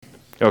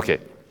Okay.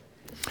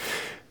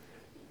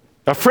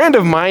 A friend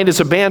of mine is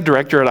a band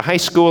director at a high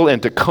school in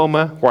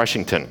Tacoma,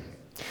 Washington.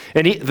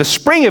 And the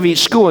spring of each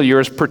school year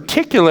is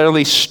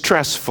particularly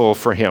stressful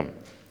for him.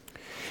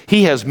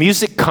 He has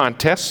music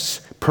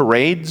contests,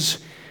 parades,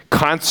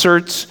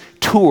 concerts,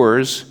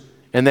 tours,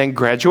 and then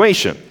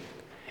graduation.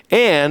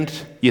 And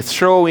you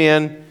throw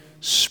in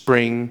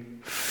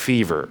spring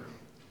fever.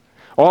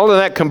 All of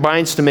that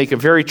combines to make a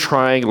very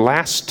trying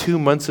last 2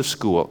 months of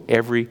school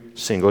every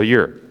single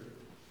year.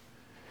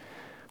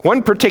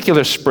 One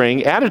particular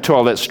spring, added to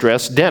all that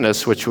stress,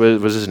 Dennis, which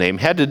was his name,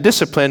 had to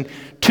discipline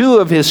 2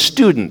 of his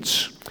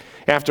students.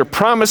 After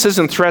promises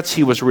and threats,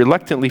 he was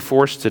reluctantly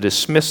forced to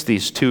dismiss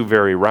these 2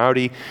 very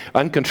rowdy,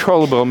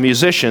 uncontrollable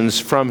musicians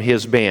from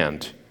his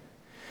band.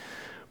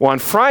 Well, on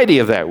Friday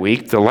of that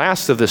week, the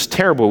last of this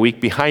terrible week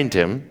behind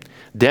him,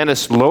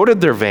 Dennis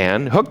loaded their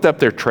van, hooked up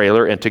their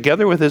trailer, and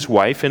together with his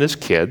wife and his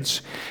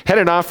kids,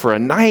 headed off for a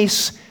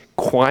nice,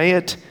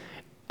 quiet,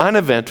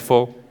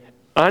 uneventful,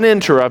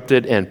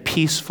 uninterrupted, and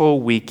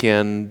peaceful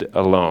weekend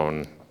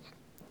alone.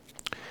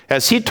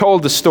 As he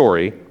told the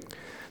story,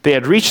 they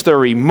had reached their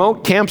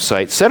remote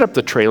campsite, set up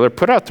the trailer,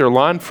 put out their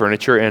lawn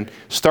furniture, and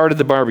started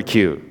the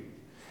barbecue.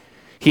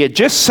 He had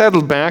just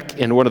settled back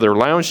in one of their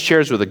lounge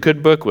chairs with a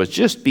good book, was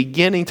just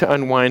beginning to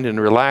unwind and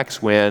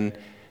relax when,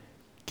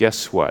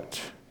 guess what?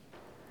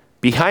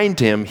 Behind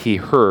him, he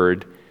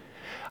heard,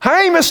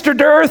 "Hi, Mr.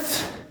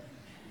 Dearth."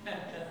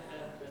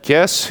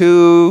 Guess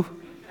who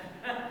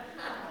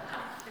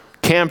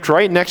camped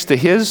right next to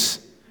his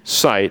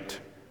site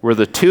were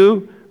the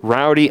 2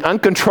 rowdy,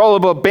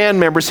 uncontrollable band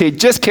members he had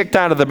just kicked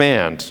out of the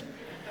band.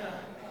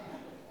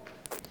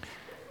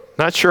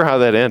 Not sure how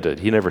that ended.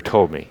 He never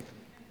told me.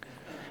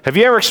 Have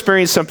you ever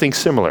experienced something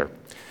similar?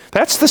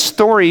 That's the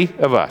story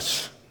of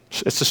us.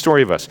 It's the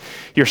story of us.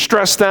 You're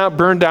stressed out,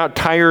 burned out,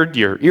 tired,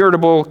 you're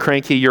irritable,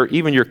 cranky,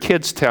 even your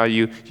kids tell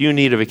you you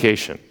need a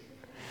vacation.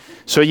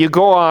 So you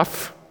go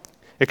off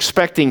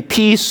expecting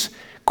peace,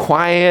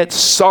 quiet,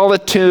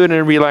 solitude,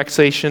 and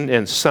relaxation,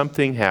 and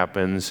something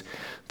happens.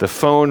 The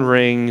phone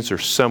rings or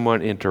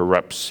someone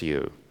interrupts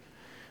you.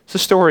 It's the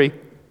story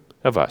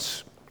of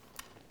us.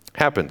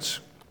 Happens.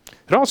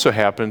 It also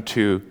happened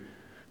to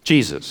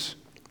Jesus.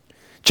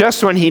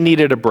 Just when he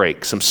needed a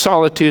break, some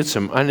solitude,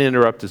 some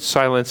uninterrupted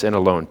silence, and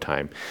alone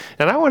time.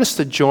 And I want us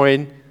to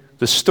join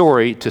the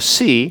story to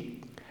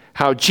see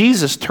how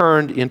Jesus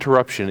turned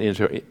interruption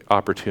into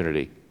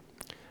opportunity.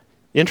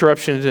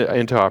 Interruption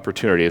into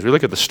opportunity. As we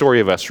look at the story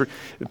of us,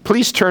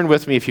 please turn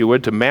with me, if you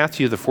would, to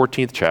Matthew, the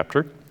 14th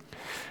chapter.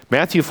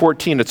 Matthew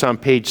 14, it's on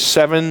page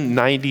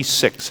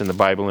 796 in the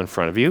Bible in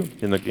front of you,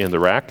 in the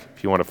rack,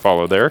 if you want to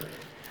follow there.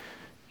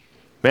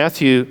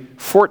 Matthew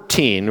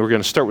 14, we're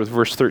going to start with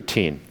verse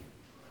 13.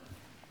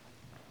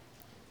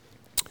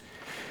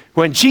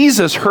 When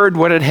Jesus heard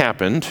what had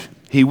happened,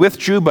 he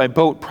withdrew by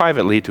boat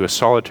privately to a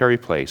solitary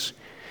place.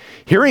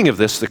 Hearing of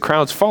this, the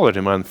crowds followed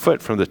him on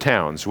foot from the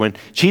towns. When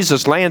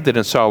Jesus landed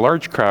and saw a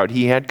large crowd,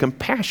 he had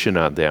compassion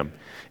on them,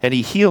 and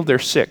he healed their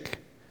sick.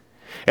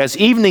 As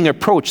evening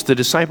approached, the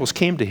disciples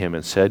came to him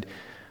and said,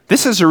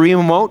 "This is a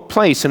remote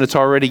place, and it's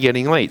already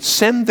getting late.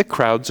 Send the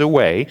crowds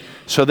away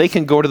so they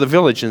can go to the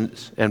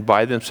villages and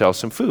buy themselves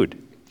some food."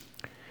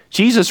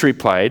 Jesus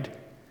replied,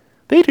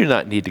 "They do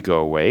not need to go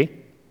away.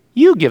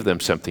 You give them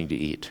something to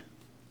eat."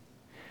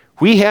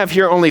 "We have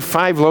here only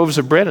 5 loaves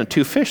of bread and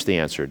 2 fish," they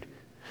answered.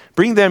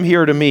 "Bring them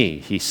here to me,"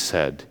 he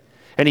said.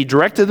 And he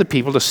directed the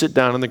people to sit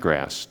down on the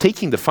grass.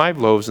 Taking the 5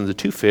 loaves and the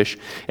 2 fish,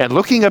 and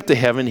looking up to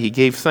heaven, he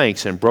gave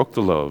thanks and broke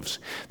the loaves.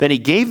 Then he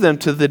gave them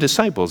to the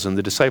disciples, and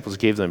the disciples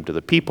gave them to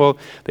the people.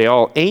 They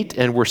all ate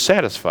and were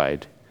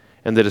satisfied.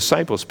 And the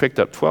disciples picked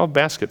up 12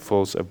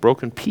 basketfuls of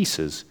broken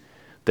pieces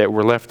that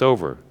were left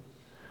over.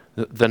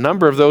 The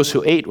number of those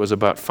who ate was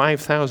about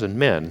 5,000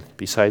 men,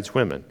 besides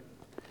women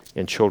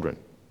and children.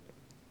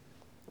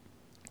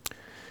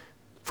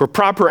 For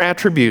proper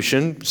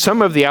attribution,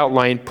 some of the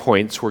outline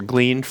points were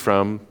gleaned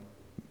from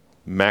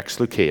Max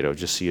Lucado,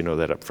 just so you know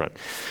that up front.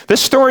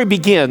 This story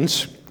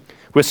begins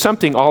with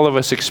something all of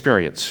us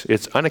experience.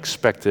 It's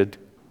unexpected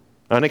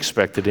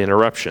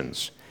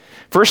interruptions.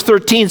 Verse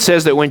 13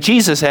 says that when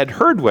Jesus had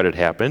heard what had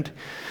happened,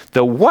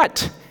 the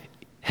what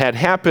had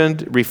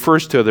happened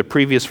refers to the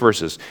previous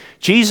verses.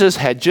 Jesus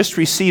had just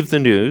received the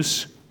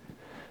news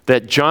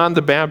that John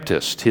the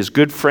Baptist, his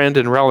good friend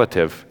and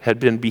relative, had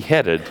been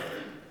beheaded.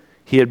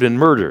 He had been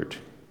murdered.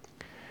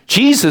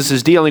 Jesus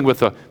is dealing with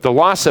the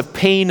loss of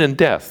pain and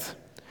death.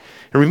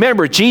 And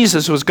remember,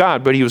 Jesus was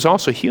God, but he was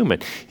also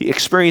human,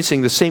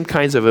 experiencing the same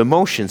kinds of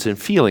emotions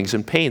and feelings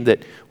and pain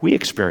that we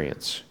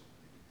experience.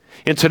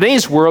 In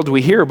today's world,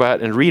 we hear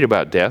about and read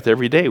about death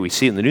every day. We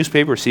see it in the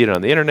newspaper, we see it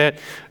on the internet,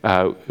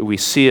 we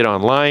see it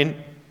online,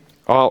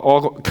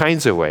 all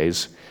kinds of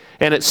ways.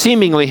 And it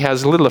seemingly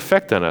has little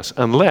effect on us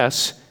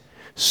unless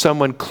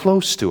someone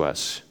close to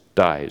us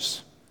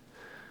dies.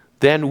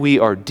 Then we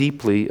are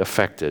deeply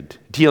affected,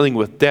 dealing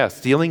with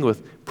death, dealing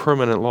with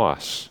permanent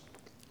loss.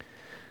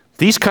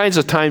 These kinds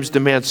of times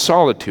demand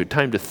solitude,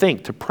 time to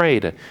think, to pray,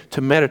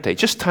 to meditate,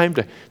 just time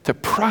to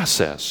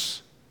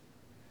process.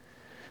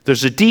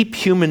 There's a deep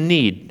human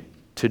need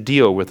to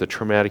deal with a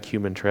traumatic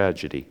human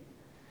tragedy.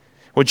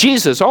 Well,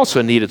 Jesus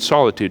also needed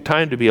solitude,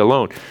 time to be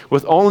alone,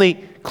 with only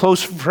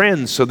close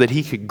friends so that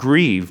he could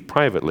grieve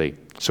privately.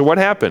 So what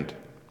happened?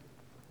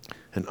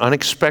 An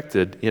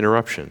unexpected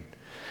interruption.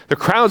 The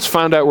crowds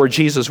found out where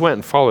Jesus went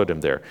and followed him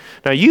there.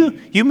 Now,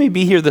 you may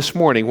be here this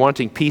morning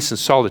wanting peace and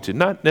solitude,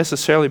 not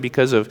necessarily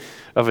because of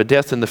a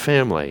death in the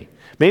family.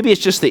 Maybe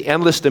it's just the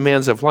endless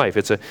demands of life.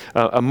 It's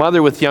a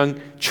mother with young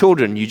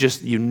children.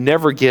 You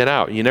never get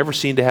out. You never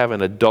seem to have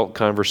an adult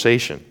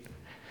conversation.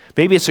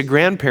 Maybe it's a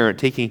grandparent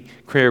taking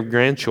care of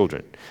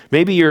grandchildren.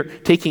 Maybe you're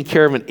taking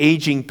care of an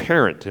aging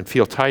parent and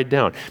feel tied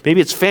down.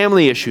 Maybe it's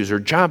family issues or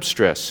job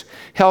stress,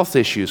 health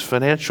issues,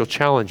 financial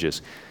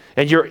challenges,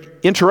 and you're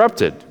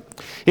interrupted.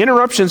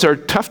 Interruptions are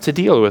tough to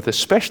deal with,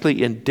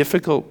 especially in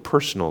difficult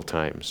personal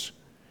times.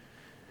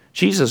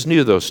 Jesus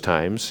knew those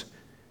times.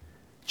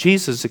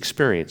 Jesus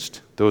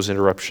experienced those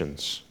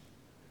interruptions.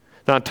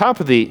 Now, on top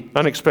of the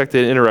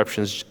unexpected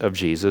interruptions of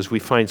Jesus, we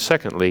find,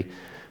 secondly,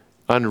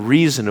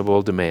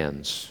 unreasonable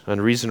demands.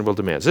 Unreasonable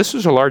demands. This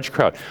was a large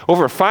crowd.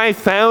 Over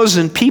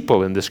 5,000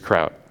 people in this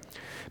crowd.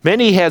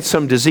 Many had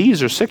some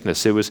disease or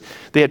sickness.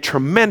 They had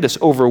tremendous,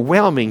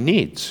 overwhelming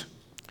needs.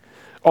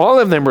 All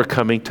of them were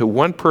coming to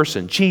one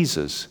person,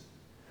 Jesus,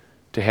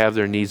 to have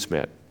their needs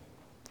met.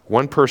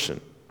 One person.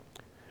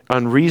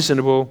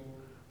 Unreasonable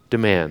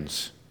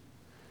demands.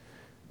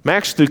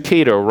 Max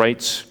Lucado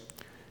writes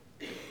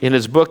in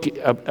his book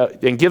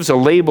and gives a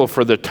label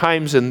for the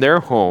times in their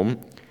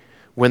home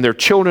when their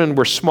children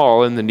were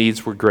small and the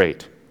needs were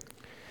great.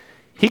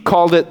 He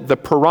called it the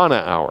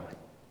piranha hour.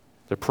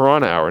 The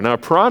piranha hour. Now, a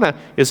piranha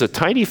is a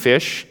tiny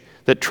fish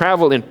that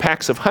travel in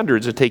packs of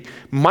hundreds and take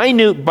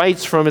minute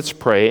bites from its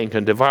prey and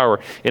can devour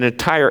an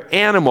entire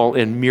animal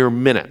in mere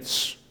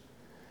minutes.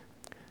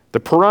 The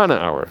piranha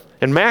hour.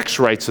 And Max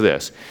writes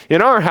this: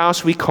 in our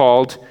house, we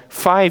called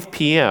 5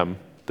 p.m.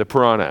 the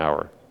piranha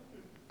hour.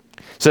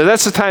 So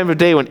that's the time of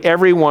day when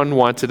everyone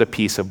wanted a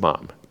piece of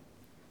mom.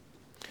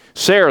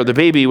 Sarah, the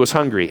baby, was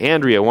hungry.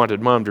 Andrea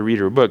wanted mom to read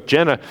her book.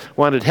 Jenna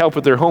wanted help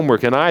with their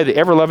homework. And I, the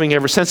ever-loving,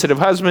 ever-sensitive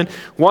husband,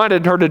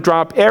 wanted her to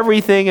drop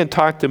everything and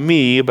talk to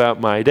me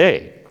about my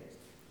day.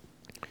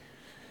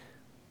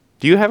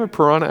 Do you have a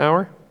piranha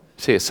hour?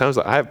 See, it sounds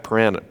like I have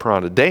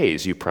piranha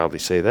days. You probably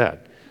say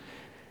that.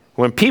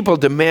 When people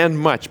demand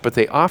much, but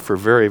they offer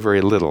very,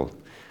 very little.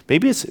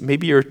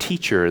 Maybe you're a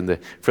teacher, and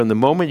from the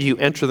moment you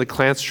enter the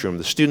classroom,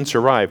 the students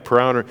arrive,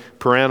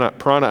 piranha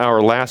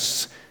hour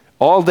lasts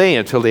all day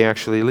until they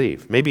actually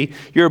leave. Maybe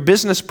you're a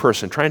business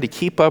person trying to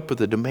keep up with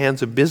the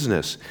demands of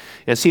business,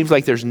 and it seems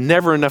like there's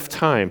never enough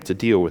time to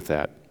deal with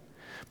that.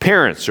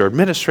 Parents or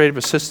administrative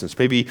assistants,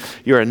 maybe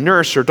you're a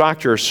nurse or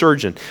doctor or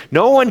surgeon.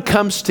 No one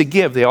comes to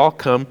give, they all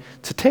come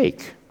to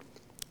take.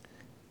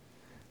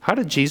 How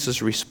did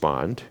Jesus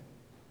respond?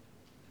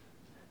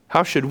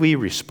 How should we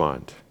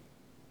respond?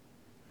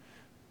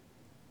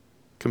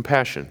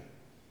 Compassion.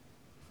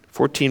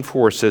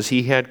 14:4 says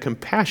he had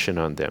compassion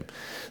on them.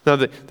 Now,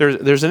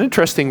 there's an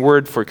interesting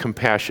word for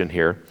compassion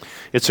here.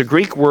 It's a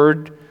Greek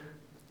word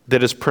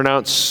that is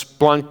pronounced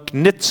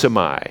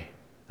splanchnizomai.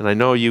 And I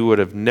know you would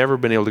have never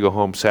been able to go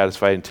home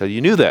satisfied until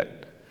you knew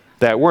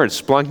that word,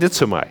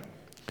 splanchnizomai.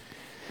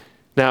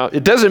 Now,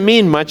 it doesn't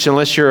mean much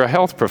unless you're a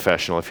health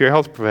professional. If you're a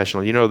health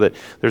professional, you know that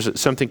there's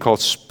something called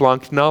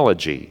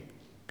splanchnology.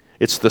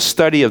 It's the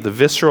study of the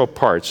visceral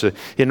parts.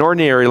 In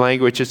ordinary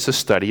language, it's the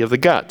study of the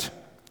gut.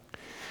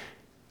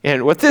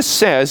 And what this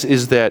says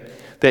is that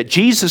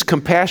Jesus'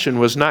 compassion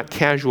was not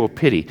casual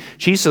pity.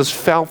 Jesus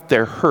felt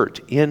their hurt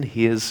in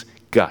his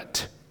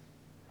gut.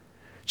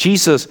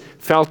 Jesus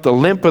felt the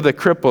limp of the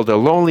crippled, the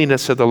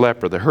loneliness of the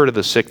leper, the hurt of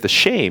the sick, the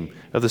shame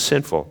of the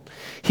sinful.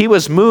 He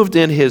was moved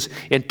in his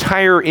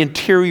entire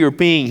interior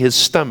being, his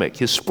stomach,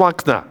 his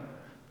splanchna,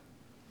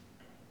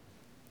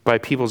 by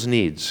people's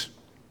needs.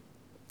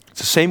 It's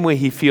the same way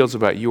he feels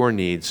about your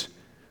needs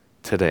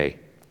today.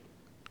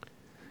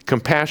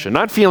 Compassion,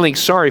 not feeling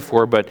sorry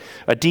for, but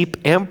a deep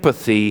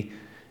empathy.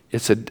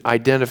 It's an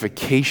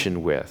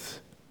identification with.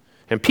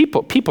 And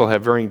people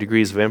have varying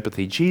degrees of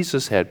empathy.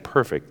 Jesus had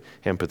perfect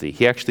empathy.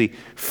 He actually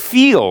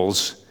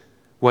feels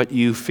what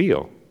you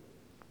feel.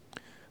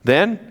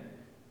 Then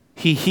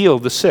he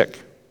healed the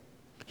sick.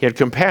 He had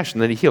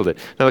compassion, then he healed it.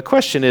 Now the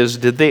question is,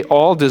 did they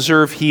all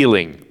deserve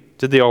healing?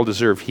 Did they all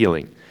deserve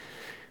healing?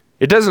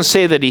 It doesn't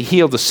say that he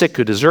healed the sick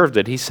who deserved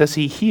it. He says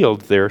he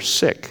healed their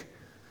sick.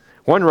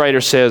 One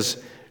writer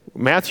says,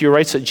 Matthew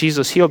writes that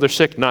Jesus healed their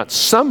sick, not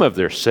some of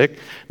their sick,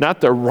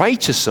 not the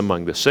righteous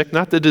among the sick,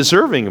 not the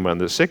deserving among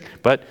the sick,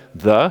 but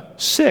the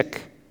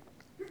sick.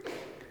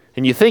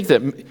 And you think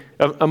that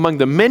among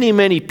the many,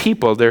 many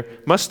people, there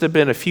must have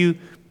been a few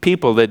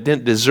people that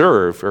didn't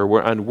deserve or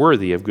were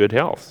unworthy of good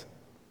health.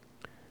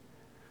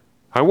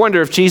 I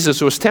wonder if Jesus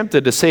was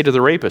tempted to say to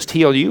the rapist,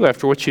 heal you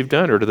after what you've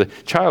done, or to the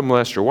child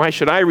molester, why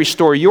should I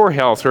restore your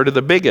health, or to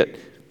the bigot?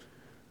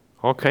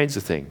 All kinds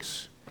of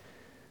things.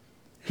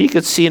 He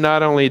could see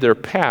not only their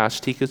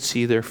past, he could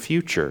see their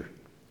future.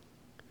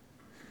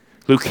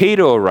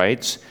 Lucado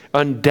writes,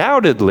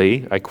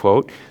 undoubtedly, I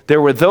quote,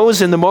 there were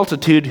those in the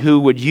multitude who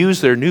would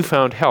use their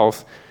newfound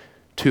health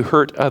to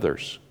hurt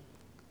others.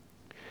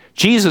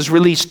 Jesus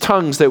released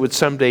tongues that would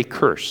someday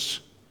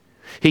curse.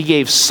 He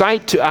gave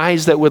sight to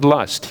eyes that would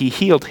lust. He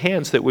healed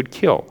hands that would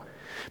kill.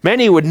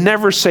 Many would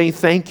never say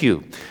thank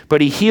you,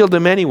 but he healed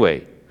them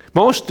anyway.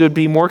 Most would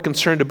be more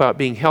concerned about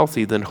being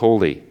healthy than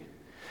holy,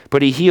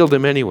 but he healed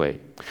them anyway.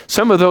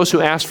 Some of those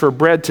who asked for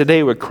bread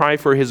today would cry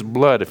for his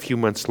blood a few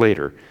months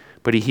later,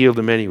 but he healed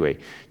them anyway.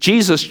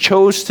 Jesus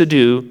chose to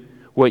do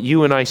what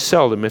you and I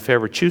seldom, if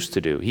ever, choose to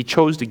do. He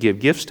chose to give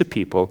gifts to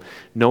people,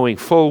 knowing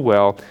full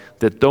well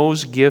that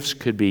those gifts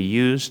could be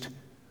used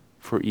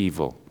for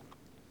evil.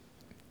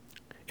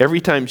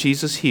 Every time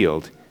Jesus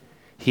healed,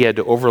 he had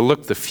to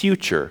overlook the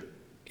future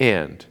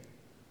and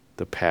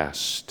the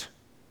past.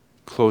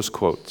 Close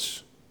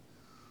quotes.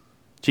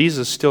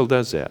 Jesus still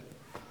does that.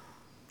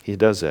 He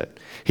does that.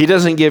 He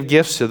doesn't give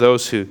gifts to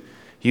those who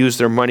use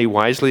their money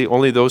wisely,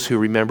 only those who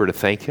remember to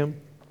thank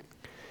him.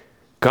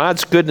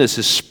 God's goodness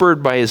is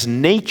spurred by his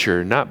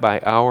nature, not by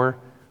our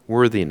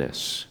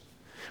worthiness.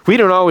 We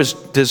don't always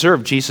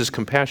deserve Jesus'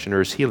 compassion or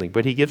his healing,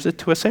 but he gives it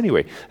to us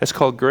anyway. That's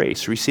called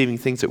grace, receiving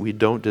things that we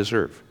don't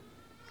deserve.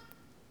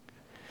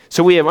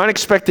 So we have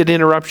unexpected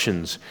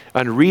interruptions,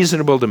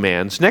 unreasonable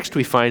demands. Next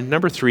we find,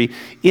 number 3,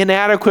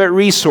 inadequate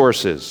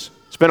resources.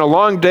 It's been a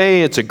long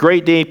day. It's a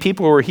great day.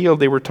 People were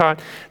healed. They were taught.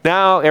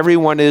 Now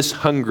everyone is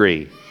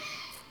hungry.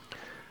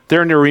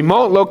 They're in a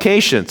remote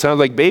location. Sounds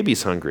like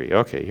baby's hungry.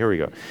 Okay, here we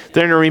go.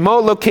 They're in a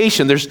remote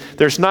location.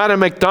 There's not a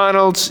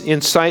McDonald's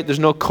in sight. There's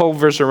no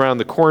Culver's around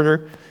the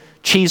corner.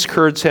 Cheese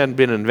curds hadn't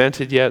been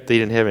invented yet. They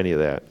didn't have any of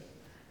that.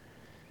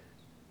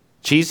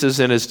 Jesus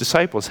and his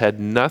disciples had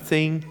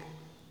nothing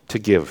to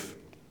give.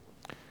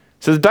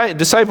 So the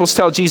disciples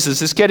tell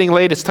Jesus, it's getting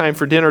late, it's time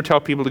for dinner, tell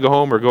people to go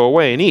home or go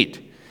away and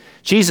eat.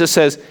 Jesus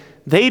says,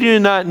 they do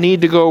not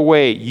need to go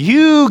away.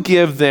 You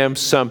give them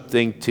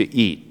something to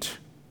eat.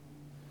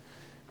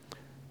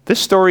 This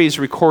story is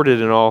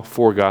recorded in all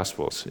 4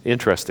 Gospels.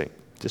 Interesting.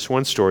 Just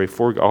one story,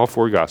 all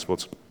 4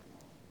 Gospels.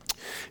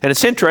 And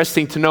it's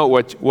interesting to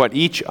note what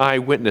each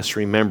eyewitness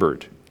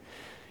remembered.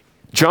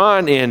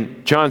 John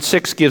in John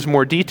 6 gives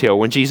more detail.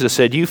 When Jesus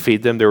said, you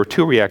feed them, there were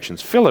 2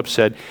 reactions. Philip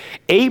said,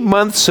 8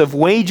 months of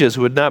wages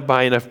would not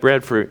buy enough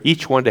bread for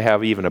each one to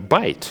have even a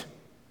bite.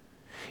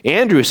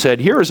 Andrew said,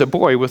 here is a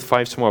boy with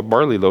 5 small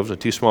barley loaves and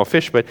 2 small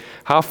fish, but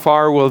how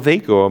far will they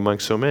go among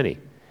so many?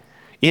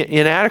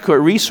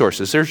 Inadequate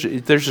resources.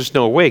 There's just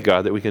no way,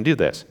 God, that we can do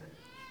this.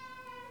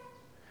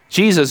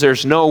 Jesus,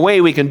 there's no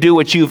way we can do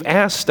what you've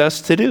asked us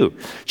to do.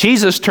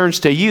 Jesus turns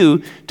to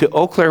you, to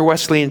Eau Claire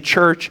Wesleyan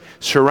Church,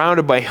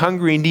 surrounded by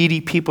hungry, needy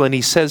people, and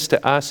he says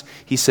to us,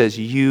 he says,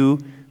 you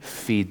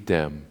feed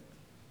them.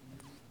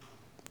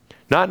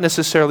 Not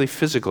necessarily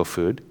physical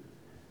food.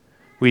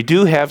 We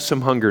do have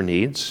some hunger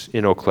needs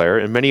in Eau Claire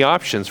and many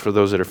options for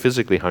those that are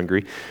physically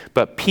hungry,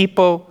 but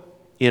people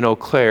in Eau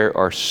Claire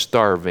are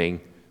starving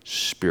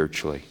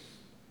spiritually.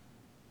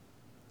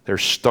 They're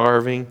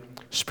starving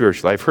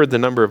spiritually. I've heard the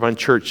number of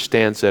unchurched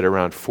stands at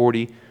around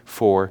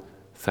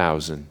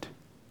 44,000.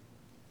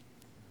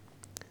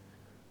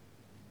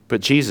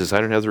 But Jesus,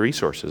 I don't have the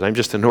resources. I'm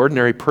just an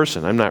ordinary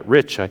person. I'm not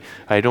rich.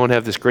 I don't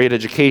have this great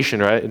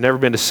education, or I've never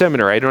been to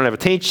seminary. I don't have a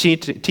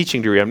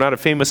teaching degree. I'm not a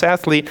famous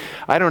athlete.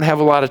 I don't have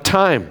a lot of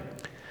time.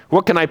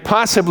 What can I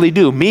possibly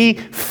do? Me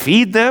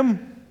feed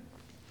them?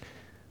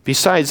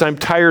 Besides, I'm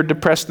tired,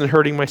 depressed, and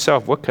hurting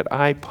myself. What could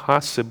I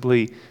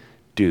possibly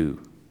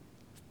do?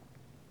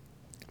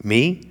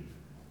 Me?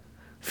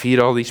 Feed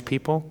all these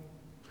people?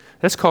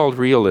 That's called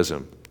realism.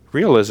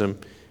 Realism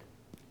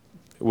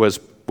was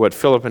what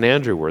Philip and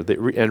Andrew were.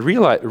 And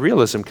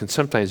realism can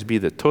sometimes be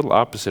the total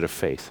opposite of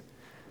faith.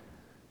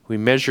 We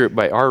measure it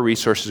by our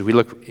resources. We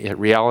look at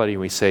reality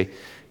and we say,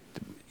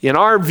 in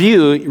our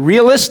view,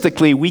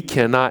 realistically, we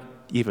cannot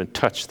even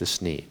touch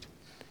this need.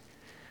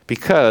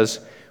 Because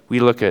we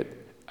look at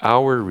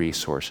our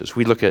resources.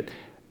 We look at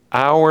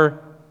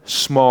our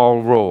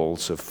small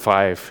rolls of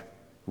 5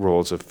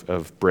 rolls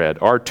of bread,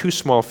 our 2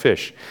 small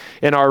fish.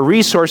 And our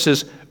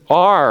resources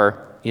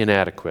are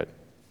inadequate.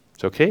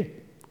 It's okay.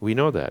 We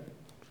know that.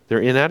 They're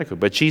inadequate.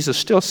 But Jesus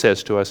still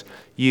says to us,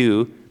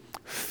 you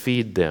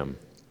feed them.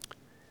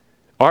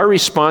 Our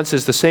response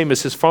is the same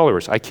as his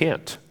followers. I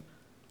can't.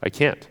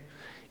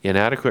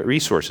 Inadequate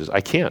resources.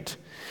 I can't.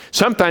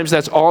 Sometimes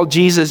that's all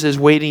Jesus is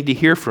waiting to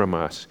hear from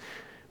us.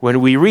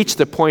 When we reach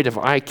the point of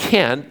I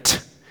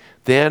can't,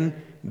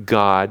 then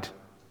God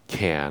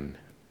can.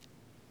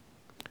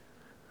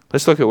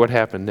 Let's look at what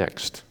happened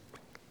next.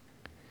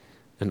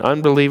 An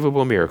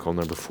unbelievable miracle,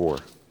 number 4.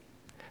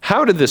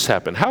 How did this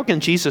happen? How can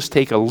Jesus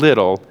take a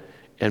little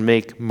and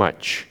make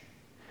much?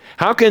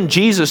 How can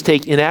Jesus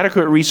take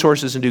inadequate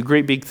resources and do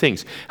great big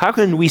things? How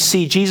can we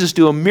see Jesus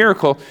do a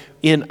miracle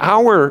in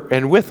our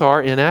and with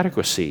our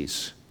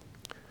inadequacies?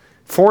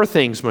 4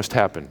 things must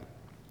happen.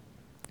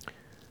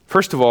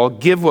 First of all,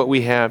 give what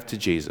we have to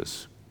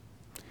Jesus.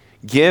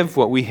 Give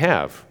what we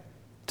have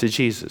to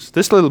Jesus.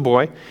 This little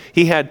boy,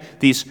 he had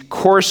these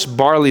coarse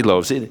barley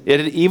loaves.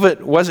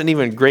 It wasn't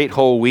even great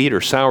whole wheat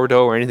or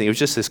sourdough or anything. It was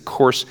just this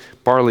coarse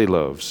barley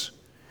loaves.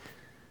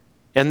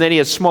 And then he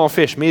had small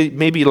fish,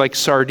 maybe like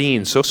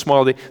sardines, so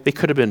small they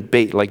could have been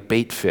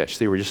bait fish.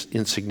 They were just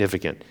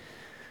insignificant.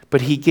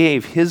 But he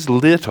gave his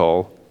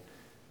little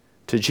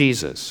to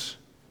Jesus.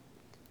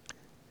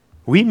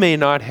 We may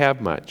not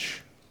have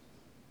much,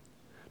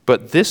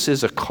 but this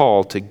is a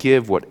call to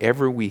give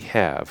whatever we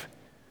have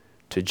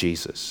to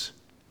Jesus.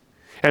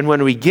 And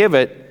when we give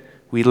it,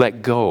 we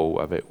let go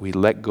of it. We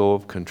let go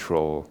of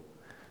control.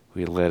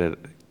 We let it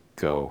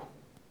go.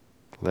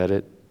 Let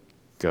it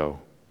go.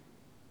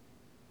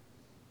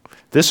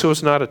 This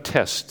was not a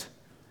test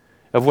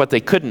of what they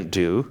couldn't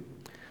do.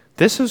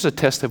 This was a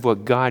test of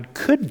what God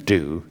could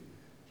do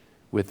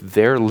with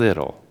their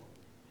little.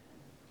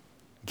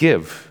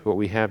 Give what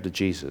we have to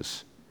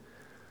Jesus.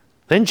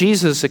 Then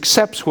Jesus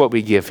accepts what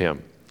we give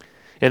him.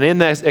 And in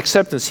that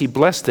acceptance, he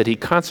blessed it, he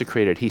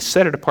consecrated it, he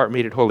set it apart,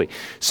 made it holy.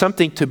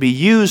 Something to be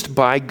used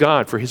by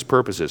God for his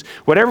purposes.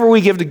 Whatever we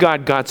give to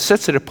God, God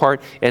sets it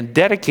apart and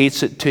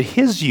dedicates it to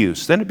his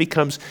use. Then it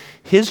becomes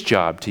his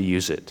job to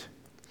use it.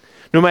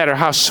 No matter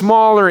how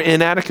small or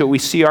inadequate we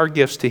see our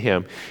gifts to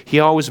him, he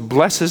always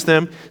blesses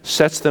them,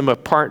 sets them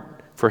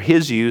apart for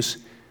his use,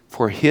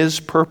 for his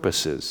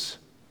purposes.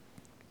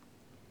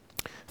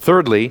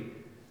 Thirdly,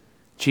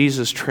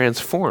 Jesus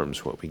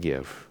transforms what we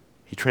give.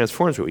 He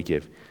transforms what we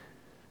give.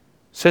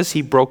 It says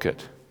he broke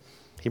it.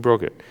 He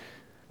broke it.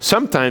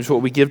 Sometimes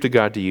what we give to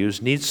God to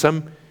use needs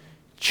some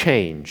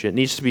change. It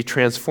needs to be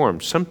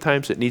transformed.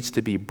 Sometimes it needs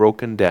to be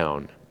broken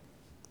down.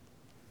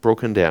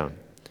 Broken down.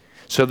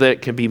 So that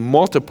it can be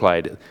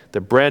multiplied.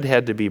 The bread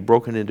had to be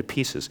broken into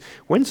pieces.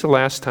 When's the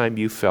last time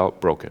you felt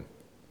broken?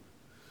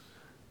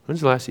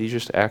 When's the last time you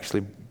just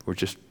actually were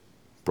just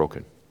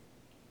broken?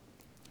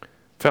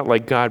 Felt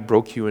like God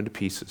broke you into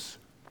pieces.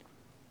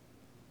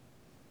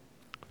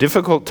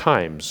 Difficult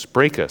times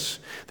break us.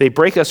 They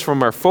break us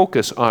from our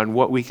focus on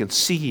what we can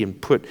see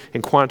and put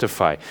and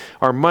quantify.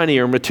 Our money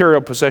or material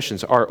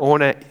possessions, our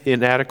own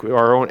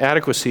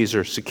adequacies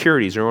or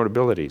securities, our own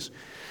abilities.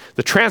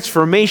 The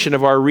transformation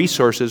of our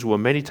resources will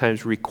many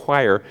times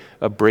require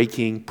a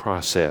breaking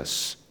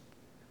process.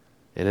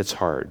 And it's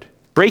hard.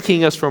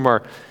 Breaking us from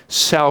our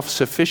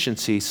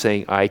self-sufficiency,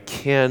 saying, I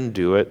can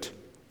do it,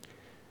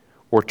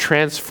 or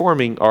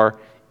transforming our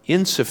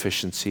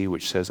insufficiency,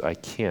 which says, I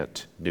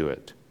can't do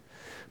it.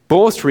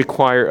 Both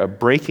require a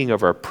breaking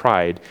of our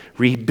pride,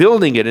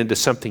 rebuilding it into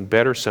something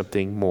better,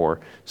 something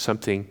more,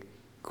 something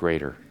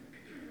greater.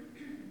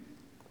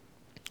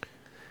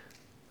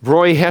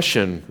 Roy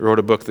Hession wrote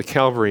a book, The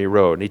Calvary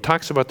Road, and he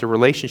talks about the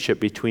relationship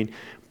between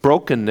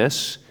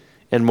brokenness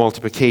and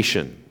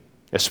multiplication,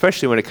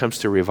 especially when it comes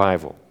to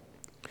revival.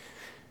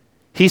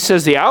 He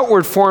says the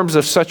outward forms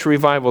of such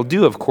revival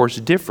do, of course,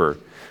 differ,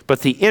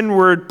 but the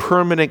inward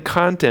permanent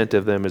content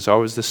of them is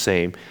always the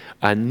same,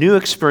 a new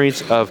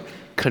experience of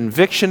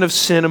conviction of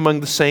sin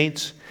among the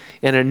saints,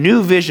 and a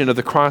new vision of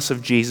the cross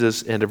of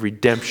Jesus and of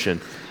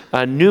redemption,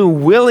 a new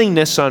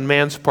willingness on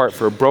man's part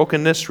for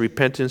brokenness,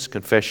 repentance,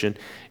 confession,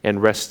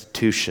 and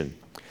restitution,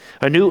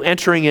 a new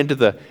entering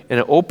into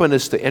an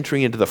openness to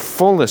entering into the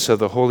fullness of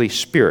the Holy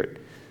Spirit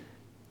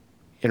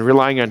and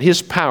relying on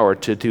his power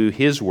to do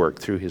his work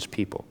through his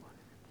people.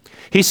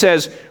 He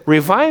says,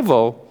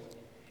 revival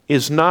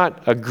is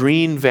not a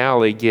green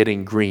valley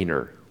getting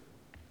greener.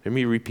 Let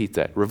me repeat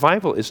that.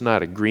 Revival is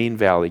not a green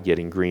valley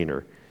getting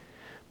greener,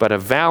 but a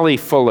valley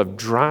full of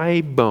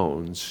dry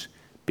bones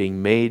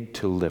being made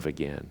to live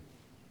again.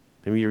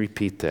 Let me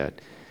repeat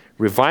that.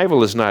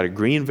 Revival is not a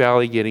green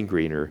valley getting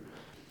greener,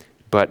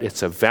 but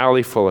it's a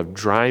valley full of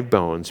dry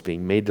bones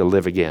being made to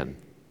live again.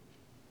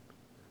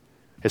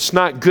 It's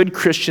not good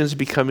Christians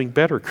becoming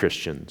better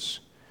Christians,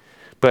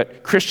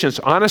 but Christians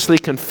honestly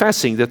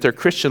confessing that their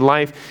Christian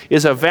life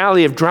is a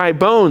valley of dry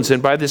bones,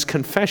 and by this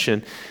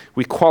confession,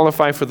 we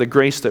qualify for the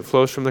grace that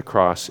flows from the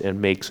cross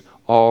and makes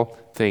all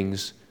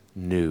things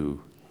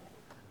new.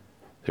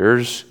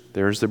 There's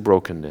the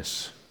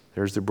brokenness.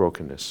 There's the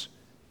brokenness.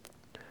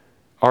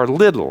 Our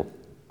little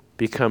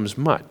becomes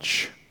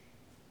much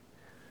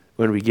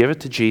when we give it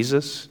to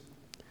Jesus,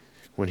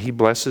 when he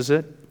blesses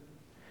it,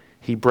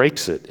 he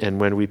breaks it, and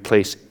when we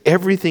place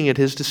everything at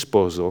his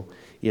disposal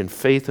in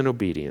faith and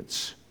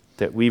obedience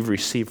that we've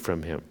received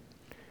from him.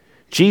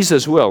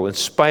 Jesus will, in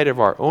spite of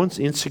our own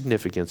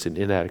insignificance and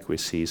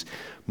inadequacies,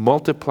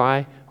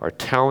 multiply our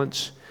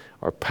talents,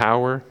 our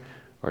power,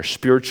 our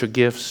spiritual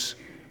gifts,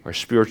 our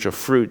spiritual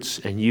fruits,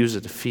 and use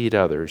it to feed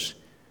others,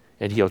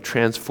 and he'll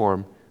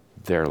transform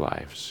their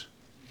lives.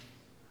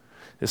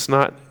 It's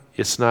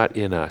not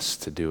in us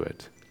to do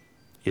it.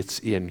 It's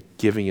in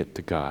giving it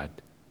to God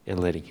and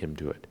letting him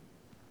do it.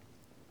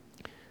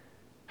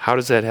 How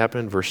does that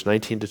happen? Verse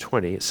 19 to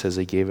 20, it says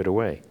they gave it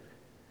away.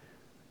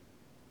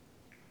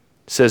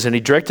 It says, and he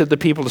directed the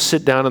people to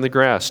sit down on the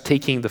grass,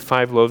 taking the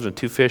 5 loaves and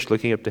 2 fish,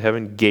 looking up to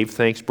heaven, gave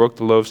thanks, broke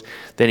the loaves.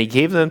 Then he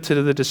gave them to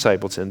the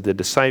disciples, and the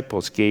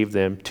disciples gave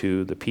them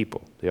to the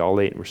people. They all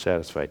ate and were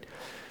satisfied.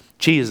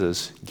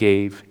 Jesus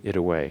gave it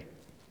away.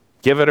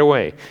 Give it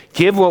away.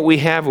 Give what we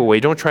have away.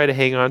 Don't try to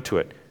hang on to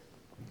it.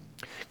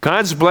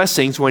 God's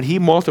blessings, when he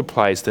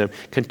multiplies them,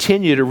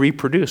 continue to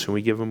reproduce when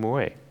we give them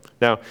away.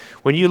 Now,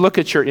 when you look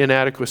at your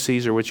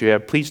inadequacies or what you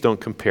have, please don't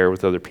compare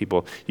with other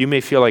people. You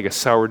may feel like a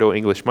sourdough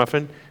English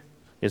muffin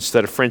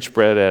instead of French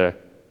bread at a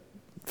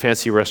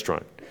fancy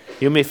restaurant.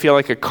 You may feel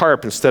like a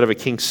carp instead of a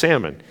king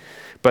salmon.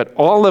 But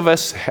all of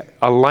us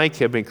alike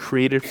have been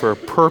created for a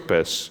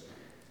purpose.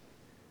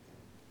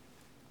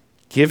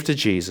 Give to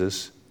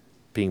Jesus,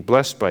 being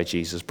blessed by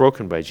Jesus,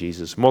 broken by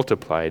Jesus,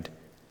 multiplied,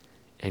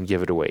 and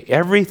give it away.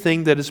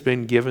 Everything that has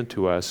been given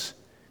to us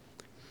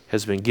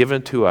has been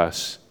given to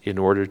us in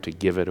order to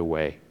give it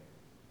away.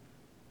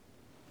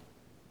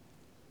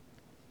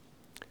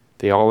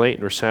 They all ate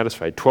and were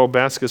satisfied. 12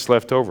 baskets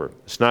left over.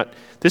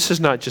 This is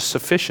not just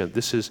sufficient.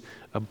 This is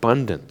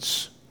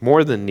abundance,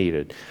 more than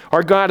needed.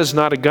 Our God is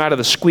not a God of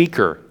the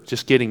squeaker,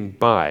 just getting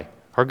by.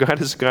 Our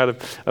God is a God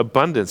of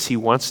abundance. He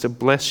wants to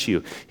bless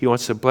you. He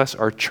wants to bless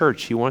our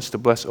church. He wants to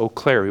bless Eau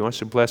Claire. He wants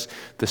to bless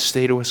the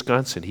state of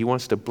Wisconsin. He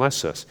wants to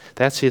bless us.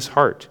 That's his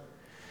heart.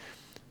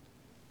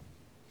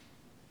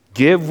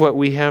 Give what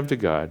we have to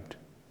God.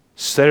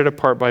 Set it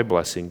apart by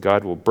blessing.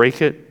 God will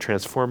break it,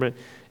 transform it,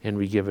 and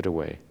we give it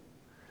away.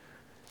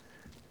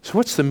 So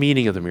what's the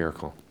meaning of the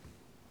miracle?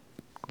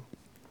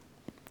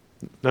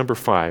 Number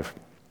 5.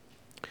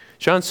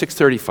 John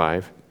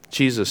 6:35,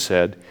 Jesus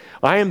said,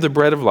 I am the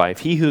bread of life.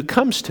 He who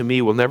comes to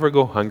me will never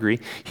go hungry.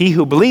 He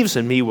who believes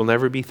in me will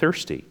never be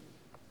thirsty.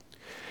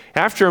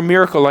 After a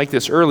miracle like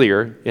this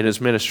earlier in his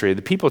ministry,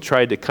 the people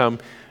tried to come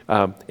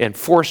and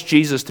force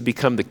Jesus to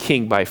become the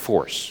king by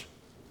force.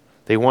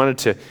 They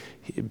wanted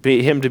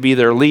him to be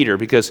their leader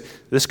because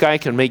this guy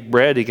can make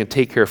bread. He can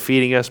take care of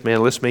feeding us.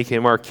 Man, let's make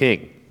him our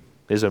king.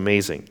 It's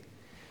amazing.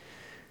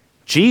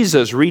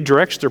 Jesus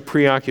redirects their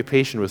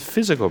preoccupation with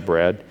physical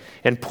bread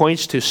and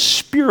points to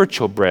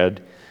spiritual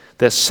bread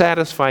that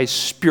satisfies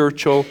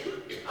spiritual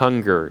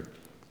hunger.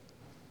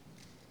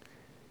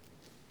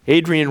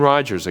 Adrian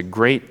Rogers, a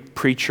great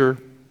preacher,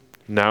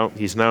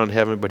 he's now in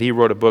heaven, but he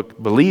wrote a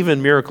book, Believe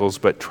in Miracles,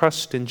 but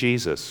Trust in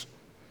Jesus.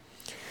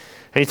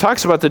 And he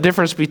talks about the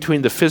difference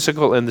between the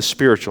physical and the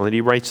spiritual, and he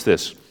writes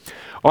this: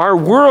 our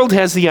world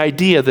has the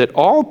idea that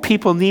all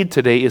people need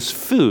today is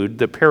food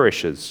that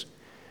perishes.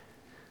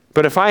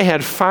 But if I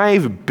had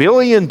 $5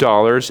 billion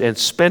and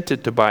spent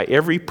it to buy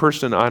every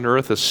person on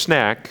earth a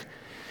snack,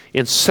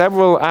 in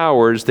several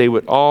hours they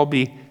would all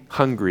be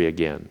hungry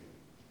again.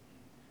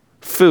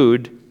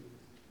 Food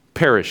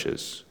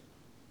perishes.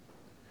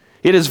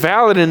 It is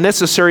valid and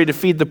necessary to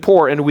feed the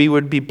poor, and we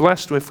would be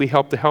blessed if we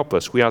help the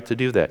helpless. We ought to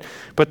do that.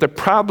 But the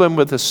problem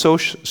with the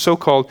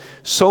so-called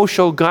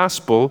social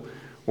gospel,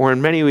 or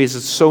in many ways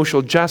it's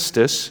social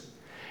justice,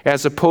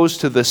 as opposed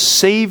to the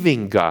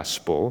saving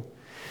gospel,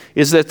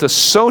 is that the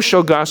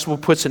social gospel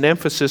puts an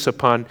emphasis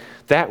upon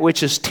that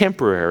which is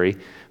temporary.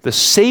 The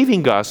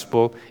saving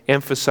gospel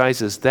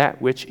emphasizes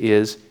that which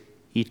is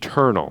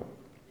eternal.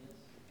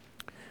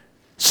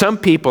 Some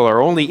people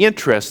are only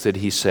interested,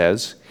 he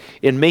says,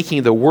 in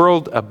making the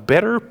world a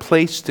better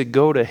place to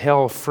go to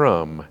hell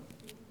from.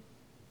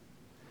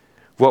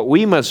 What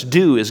we must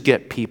do is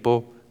get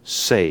people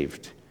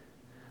saved.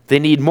 They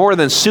need more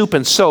than soup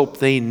and soap.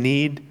 They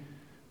need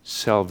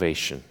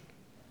salvation.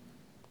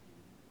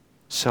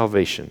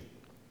 Salvation.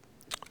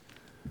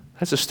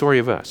 That's a story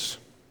of us.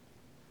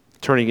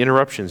 Turning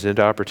interruptions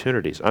into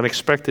opportunities.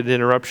 Unexpected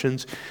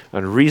interruptions,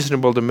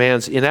 unreasonable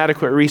demands,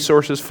 inadequate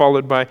resources,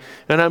 followed by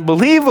an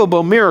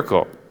unbelievable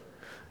miracle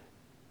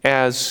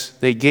as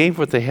they gave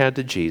what they had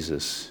to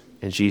Jesus,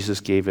 and Jesus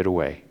gave it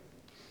away.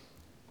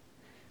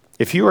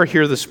 If you are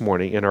here this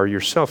morning and are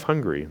yourself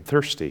hungry and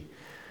thirsty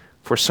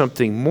for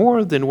something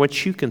more than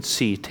what you can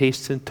see,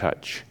 taste, and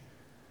touch,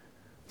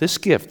 this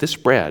gift, this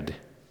bread,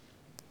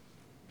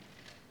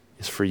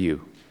 is for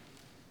you.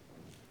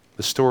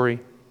 The story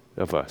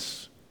of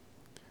us.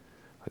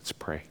 Let's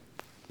pray.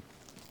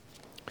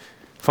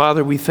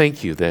 Father, we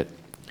thank you that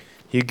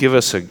you give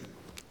us an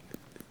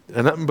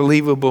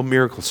unbelievable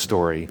miracle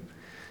story,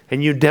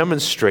 and you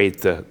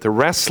demonstrate the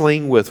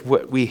wrestling with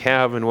what we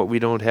have and what we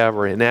don't have,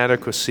 our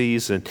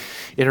inadequacies and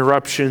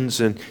interruptions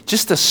and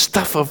just the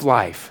stuff of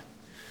life.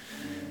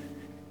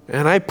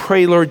 And I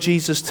pray, Lord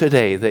Jesus,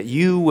 today that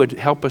you would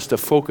help us to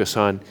focus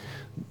on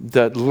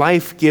the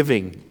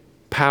life-giving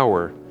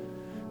power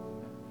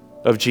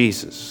of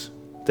Jesus,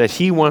 that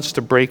he wants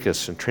to break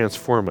us and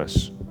transform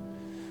us.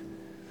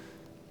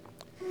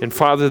 And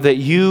Father, that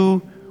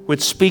you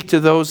would speak to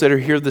those that are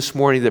here this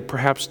morning that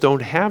perhaps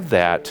don't have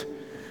that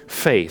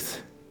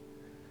faith,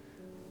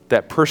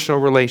 that personal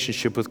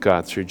relationship with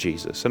God through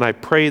Jesus. And I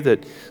pray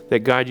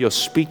that God, you'll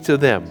speak to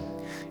them.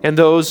 And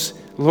those,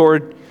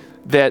 Lord,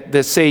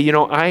 that say, you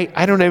know, I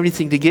don't have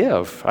anything to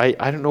give. I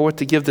don't know what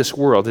to give this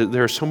world.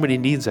 There are so many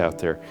needs out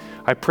there.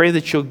 I pray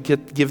that you'll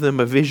give them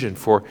a vision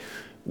for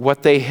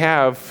what they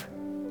have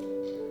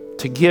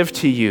to give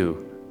to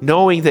you,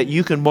 knowing that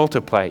you can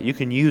multiply it, you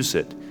can use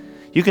it.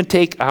 You can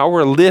take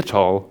our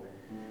little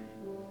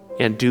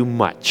and do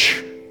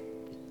much.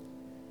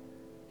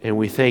 And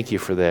we thank you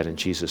for that in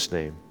Jesus'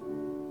 name.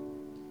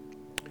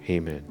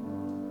 Amen.